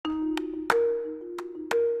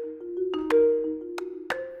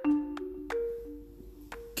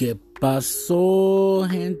¿Qué pasó,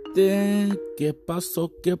 gente? ¿Qué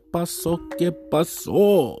pasó? ¿Qué pasó? ¿Qué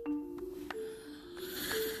pasó?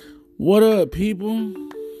 What up, people?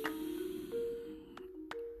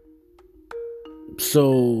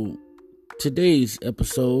 So, today's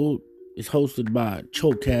episode is hosted by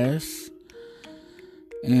Chocast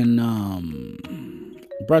and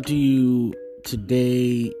brought to you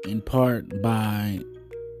today in part by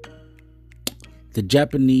the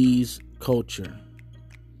Japanese culture.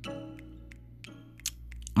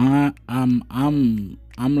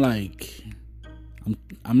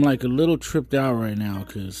 I'm like a little tripped out right now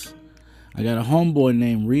because I got a homeboy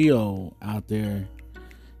named Rio out there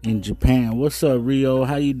in Japan. What's up, Rio?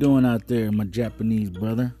 How you doing out there, my Japanese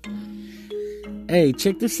brother? Hey,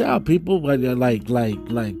 check this out, people. Like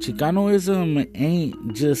Chicanoism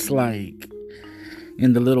ain't just like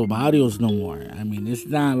in the little barrios no more. I mean, it's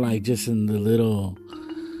not like just in the little,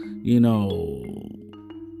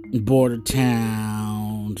 border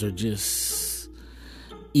towns or just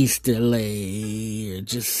East LA or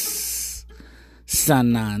just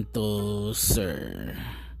San Santos or,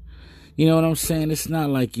 you know what I'm saying? It's not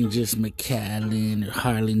like in just McAllen or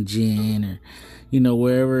Harlingen or,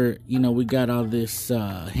 wherever, we got all this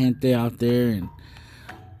gente out there and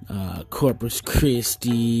Corpus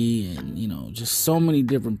Christi and, just so many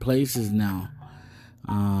different places now.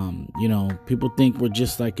 People think we're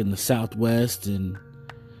just like in the Southwest and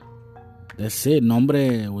that's it,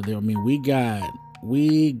 nombre. I mean, we got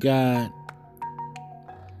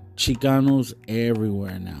Chicanos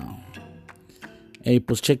everywhere now. Hey,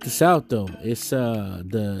 pues check this out though. It's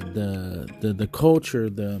the culture.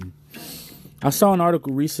 I saw an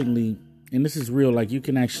article recently, and this is real. Like you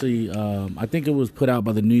can actually, I think it was put out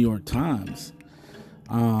by the New York Times.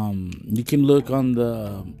 You can look on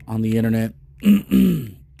the internet,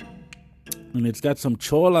 and it's got some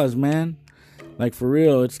cholas, man. Like for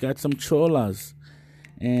real, it's got some cholas,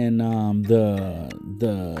 and the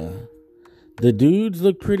dudes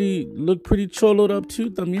look pretty choloed up too.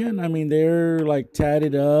 También. I mean, they're like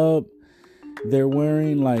tatted up. They're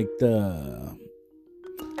wearing like the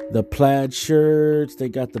plaid shirts. They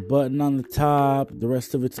got the button on the top. The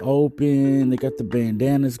rest of it's open. They got the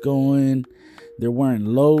bandanas going. They're wearing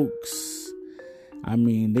lokes. I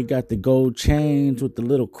mean, they got the gold chains with the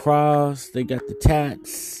little cross. They got the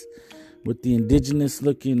tats with the indigenous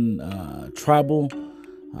looking tribal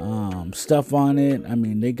stuff on it. I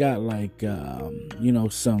mean, they got like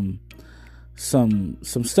some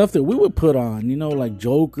stuff that we would put on, like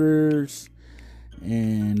jokers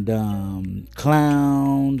and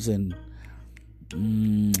clowns and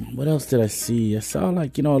what else did I see? I saw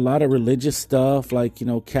like a lot of religious stuff, like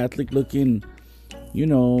Catholic looking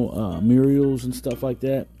murals and stuff like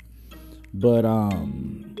that. But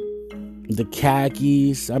the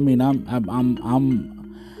khakis, I mean, I'm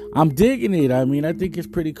digging it. I mean, I think it's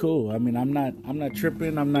pretty cool. I mean, I'm not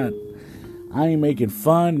tripping. I ain't making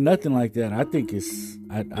fun, nothing like that. I think it's,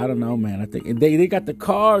 I don't know, man. I think they got the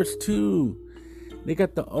cars too. They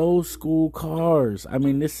got the old school cars. I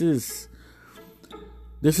mean, this is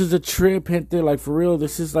a trip, gente. Like for real,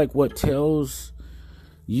 this is like what tells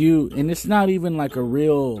you, and it's not even like a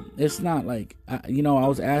real. It's not like I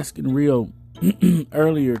was asking Rio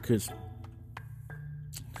earlier because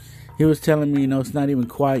he was telling me, it's not even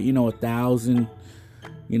quite, 1,000,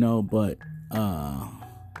 but, I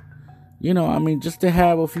mean, just to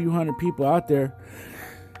have a few hundred people out there,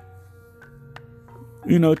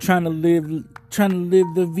 trying to live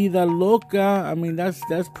the vida loca. I mean, that's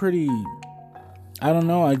pretty, I don't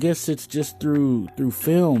know. I guess it's just through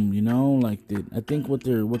film, like I think what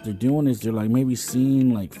they're doing is they're like maybe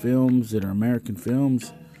seeing like films that are American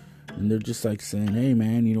films and they're just like saying, hey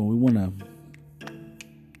man, we want to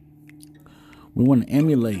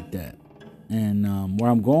emulate that. And where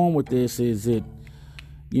I'm going with this is that,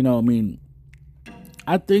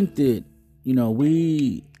 I think that,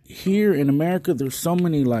 we here in America, there's so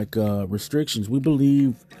many like restrictions. We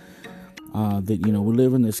believe that, we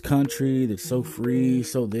live in this country that's so free,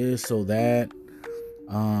 so this, so that.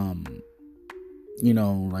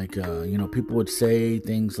 People would say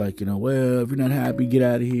things like, well, if you're not happy, get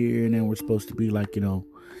out of here. And then we're supposed to be like, in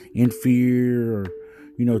fear or,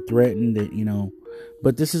 threatened that,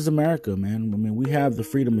 but this is America, man. I mean, we have the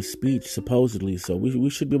freedom of speech, supposedly, so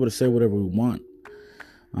we should be able to say whatever we want.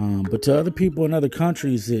 But to other people in other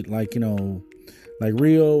countries that, like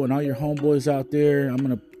Rio and all your homeboys out there, I'm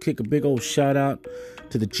going to kick a big old shout out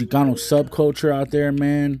to the Chicano subculture out there,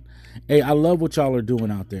 man. Hey, I love what y'all are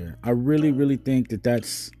doing out there. I really, really think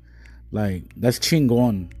that's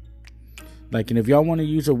chingon. Like, and if y'all want to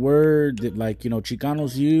use a word that, like,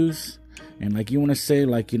 Chicanos use, and like you want to say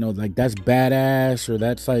like, you know, like that's badass, or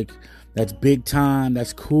that's big time,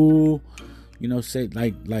 that's cool, you know, say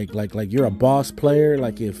like you're a boss player.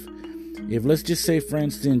 Like if let's just say, for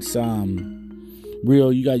instance,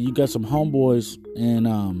 Real, you got some homeboys, and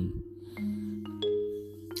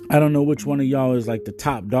I don't know which one of y'all is like the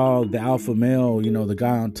top dog, the alpha male, you know, the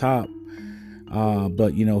guy on top.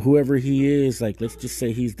 But you know, whoever he is, like, let's just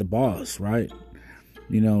say he's the boss, right?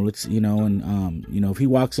 You know, and you know, if he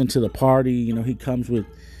walks into the party, you know, he comes with,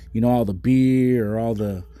 you know, all the beer or all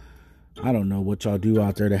the, I don't know what y'all do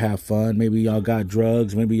out there to have fun. Maybe y'all got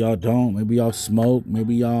drugs, maybe y'all don't, maybe y'all smoke,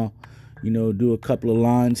 maybe y'all, you know, do a couple of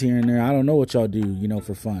lines here and there. I don't know what y'all do, you know,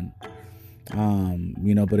 for fun.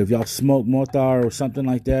 You know, but if y'all smoke mortar or something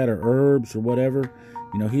like that, or herbs or whatever,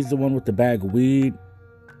 you know, he's the one with the bag of weed.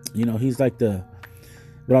 You know, he's like what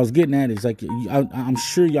I was getting at is like, I'm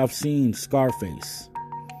sure y'all have seen Scarface,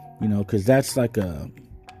 you know, because that's like a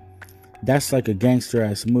gangster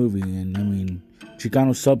ass movie. And I mean,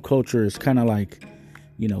 Chicano subculture is kind of like,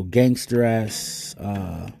 you know, gangster ass,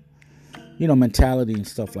 you know, mentality and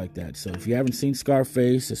stuff like that. So if you haven't seen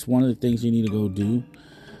Scarface, it's one of the things you need to go do.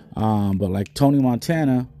 But like Tony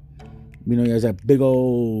Montana, you know, he has that big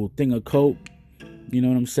old thing of coke, you know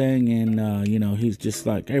what I'm saying? And, you know, he's just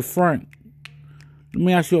like, hey, Frank, let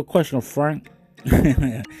me ask you a question, Frank.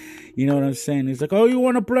 You know what I'm saying? He's like, oh, you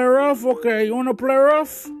want to play rough? Okay, you want to play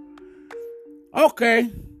rough? Okay,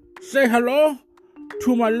 say hello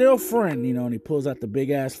to my little friend, you know, and he pulls out the big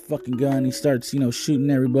ass fucking gun. He starts, you know, shooting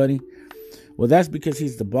everybody. Well, that's because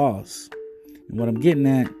he's the boss. And what I'm getting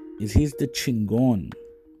at is he's the chingon.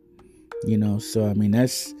 You know, so I mean, I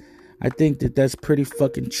think that's pretty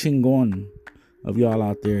fucking chingon of y'all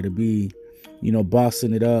out there to be, you know,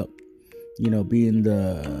 bossing it up, you know, living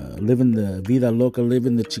the vida loca,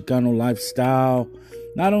 living the Chicano lifestyle.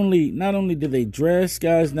 Not only do they dress,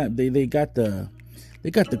 guys, they got the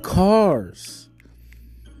cars.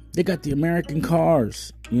 They got the American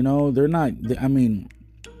cars, you know. They're not, I mean,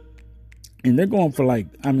 and they're going for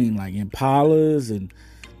like Impalas, and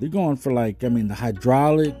they're going for like, I mean, the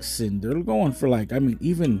hydraulics, and they're going for like, I mean,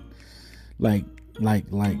 even like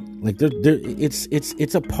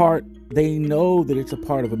it's a part. They know that it's a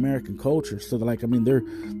part of American culture. So they're like, I mean,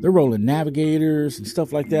 they're rolling Navigators and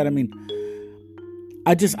stuff like that. I mean,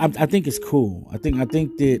 I think it's cool. I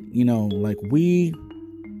think that, you know, like, we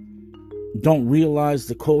don't realize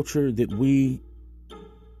the culture that we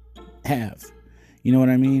have. You know what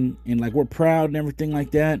I mean? And like, we're proud and everything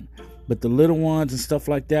like that. But the little ones and stuff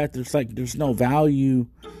like that, there's no value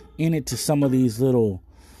in it to some of these little,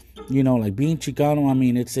 you know, like being Chicano. I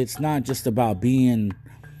mean, it's not just about being,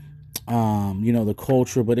 you know, the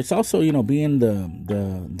culture, but it's also, you know, being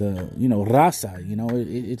the you know, raza. You know,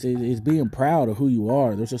 it's being proud of who you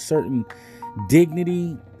are. There's a certain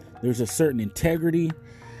dignity, there's a certain integrity,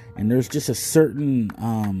 and there's just a certain,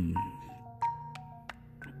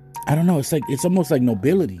 I don't know. It's almost like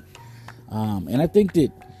nobility. And I think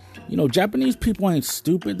that, you know, Japanese people ain't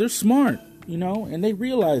stupid. They're smart, you know, and they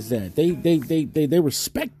realize that. They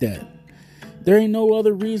respect that. There ain't no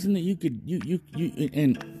other reason that you could,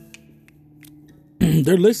 and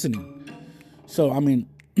they're listening. So, I mean,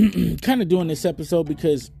 kind of doing this episode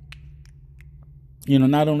because, you know,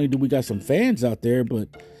 not only do we got some fans out there, but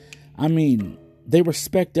I mean, they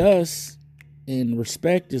respect us, and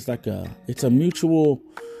respect is like it's a mutual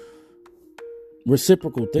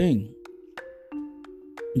reciprocal thing.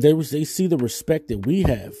 They see the respect that we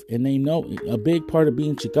have, and they know a big part of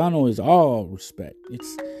being Chicano is all respect.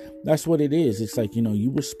 That's what it is. It's like, you know,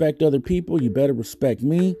 you respect other people, you better respect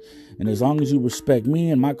me, and as long as you respect me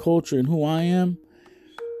and my culture and who I am,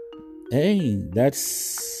 hey,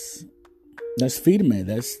 that's firme.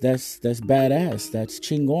 That's badass. That's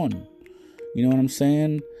chingon. You know what I'm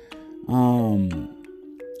saying?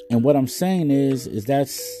 And what I'm saying is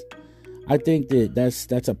I think that that's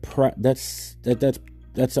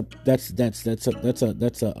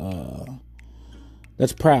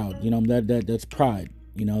proud. You know, that's pride.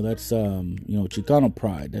 You know, that's you know, Chicano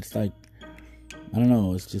pride. That's like, I don't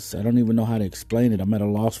know. It's just, I don't even know how to explain it. I'm at a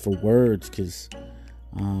loss for words because,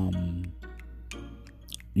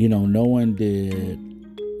 you know, knowing that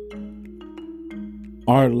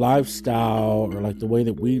our lifestyle, or like the way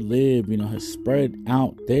that we live, you know, has spread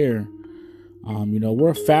out there. You know, we're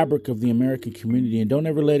a fabric of the American community, and don't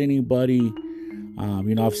ever let anybody, you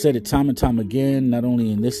know, I've said it time and time again, not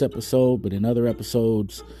only in this episode, but in other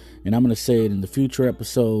episodes, and I'm going to say it in the future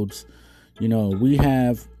episodes. You know, we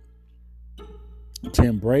have to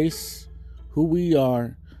embrace who we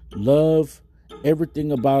are, love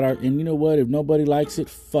everything about and you know what, if nobody likes it,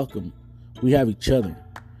 fuck them. We have each other.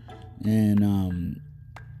 And,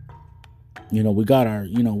 We got our,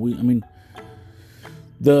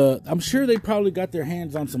 I'm sure they probably got their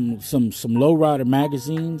hands on some lowrider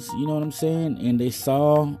magazines, you know what I'm saying? And they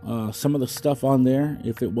saw some of the stuff on there,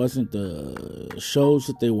 if it wasn't the shows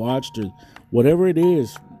that they watched or whatever it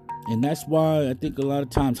is. And that's why I think a lot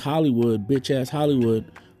of times Hollywood, bitch ass Hollywood,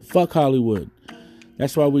 fuck Hollywood.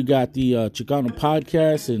 That's why we got the Chicano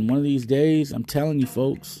podcast. And one of these days, I'm telling you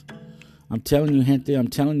folks, I'm telling you gente, I'm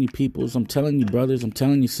telling you peoples, I'm telling you brothers, I'm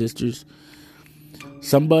telling you sisters,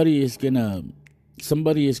 somebody is gonna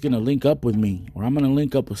link up with me, or I'm gonna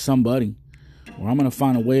link up with somebody, or I'm gonna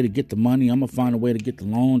find a way to get the money. I'm gonna find a way to get the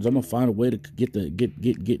loans. I'm gonna find a way to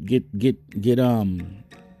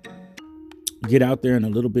get out there in a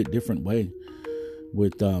little bit different way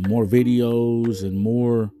with more videos and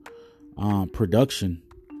more production.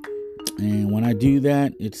 And when I do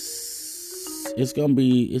that, it's gonna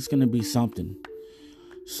be something.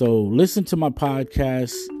 So listen to my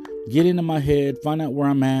podcast, get into my head, find out where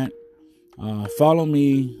I'm at. Follow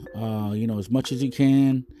me, as much as you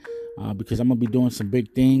can, because I'm going to be doing some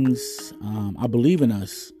big things. I believe in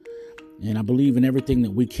us, and I believe in everything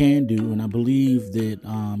that we can do. And I believe that,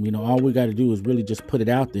 all we got to do is really just put it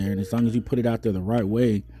out there. And as long as you put it out there the right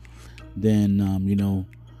way, then,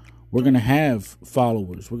 we're going to have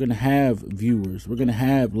followers. We're going to have viewers. We're going to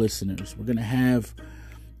have listeners. We're going to have,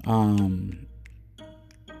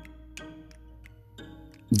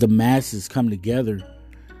 the masses come together.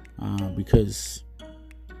 Because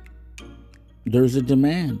there's a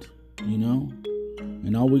demand,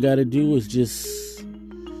 and all we got to do is just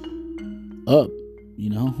up, we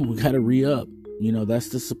got to re-up, that's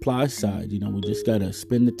the supply side, we just got to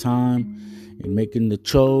spend the time in making the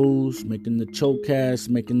shows, making the showcasts,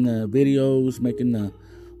 making the videos, making the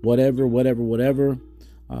whatever,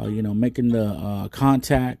 making the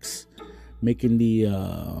contacts, making the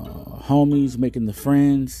homies, making the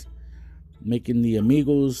friends, making the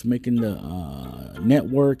amigos, making the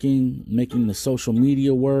networking, making the social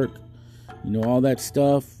media work, all that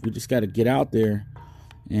stuff. We just got to get out there.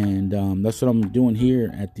 And that's what I'm doing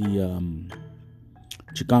here at the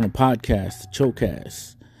Chicano podcast, the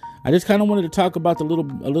Chocast. I just kind of wanted to talk about a little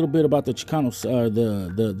bit about the Chicano,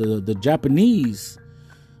 the Japanese,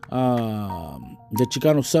 the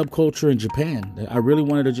Chicano subculture in Japan. I really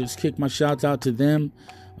wanted to just kick my shots out to them.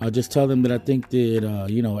 Just tell them that I think that,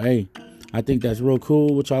 hey, I think that's real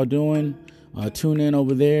cool what y'all doing. Tune in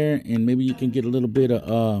over there, and maybe you can get a little bit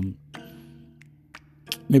of,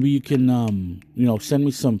 maybe you can, send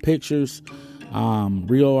me some pictures.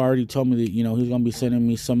 Rio already told me that, he's going to be sending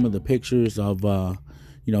me some of the pictures of, him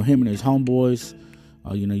and his homeboys.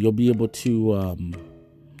 You'll be able to,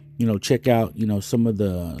 check out, some of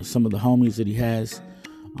the homies that he has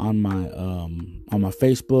on my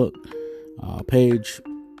Facebook page.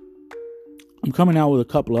 I'm coming out with a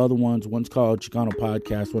couple of other ones. One's called Chicano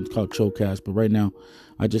Podcast. One's called Chocast. But right now,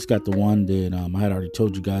 I just got the one that I had already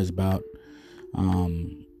told you guys about.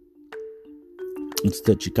 It's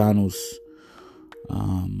the Chicanos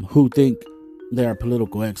who think they are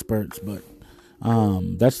political experts. But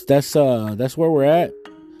that's where we're at.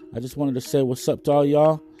 I just wanted to say what's up to all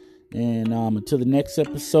y'all. And until the next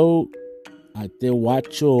episode, I te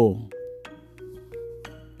watcho.